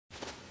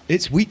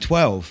It's week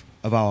 12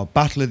 of our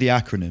Battle of the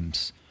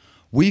Acronyms.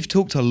 We've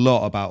talked a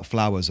lot about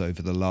flowers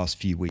over the last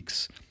few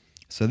weeks.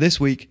 So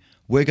this week,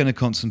 we're going to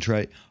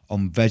concentrate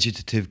on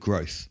vegetative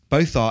growth.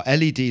 Both our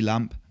LED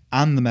lamp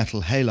and the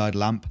metal halide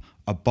lamp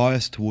are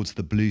biased towards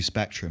the blue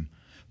spectrum,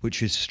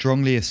 which is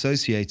strongly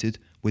associated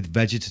with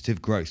vegetative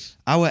growth.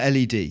 Our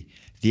LED, the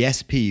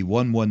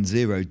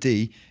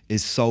SP110D,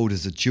 is sold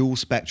as a dual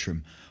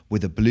spectrum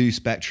with a blue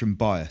spectrum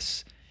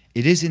bias.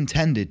 It is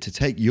intended to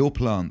take your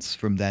plants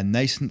from their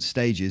nascent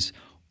stages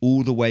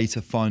all the way to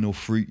final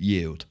fruit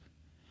yield.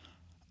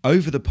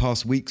 Over the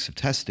past weeks of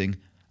testing,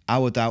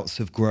 our doubts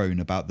have grown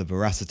about the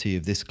veracity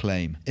of this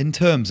claim. In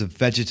terms of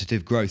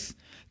vegetative growth,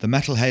 the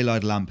metal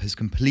halide lamp has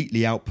completely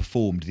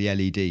outperformed the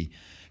LED,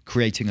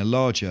 creating a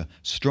larger,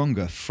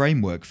 stronger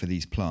framework for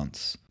these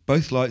plants.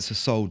 Both lights are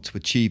sold to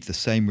achieve the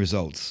same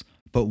results,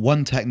 but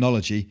one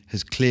technology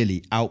has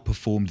clearly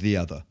outperformed the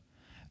other,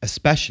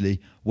 especially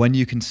when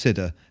you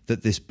consider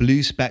that this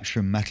blue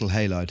spectrum metal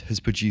halide has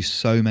produced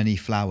so many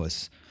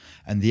flowers,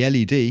 and the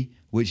LED,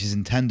 which is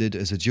intended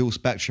as a dual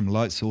spectrum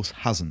light source,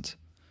 hasn't.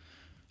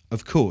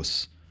 Of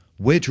course,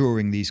 we're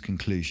drawing these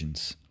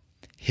conclusions.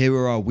 Here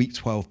are our week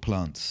 12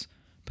 plants.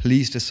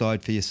 Please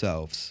decide for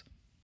yourselves.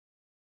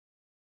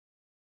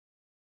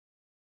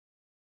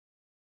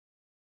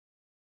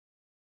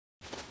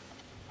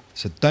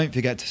 So don't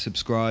forget to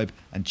subscribe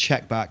and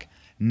check back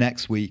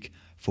next week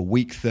for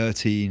week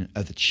 13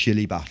 of the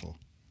Chilli battle.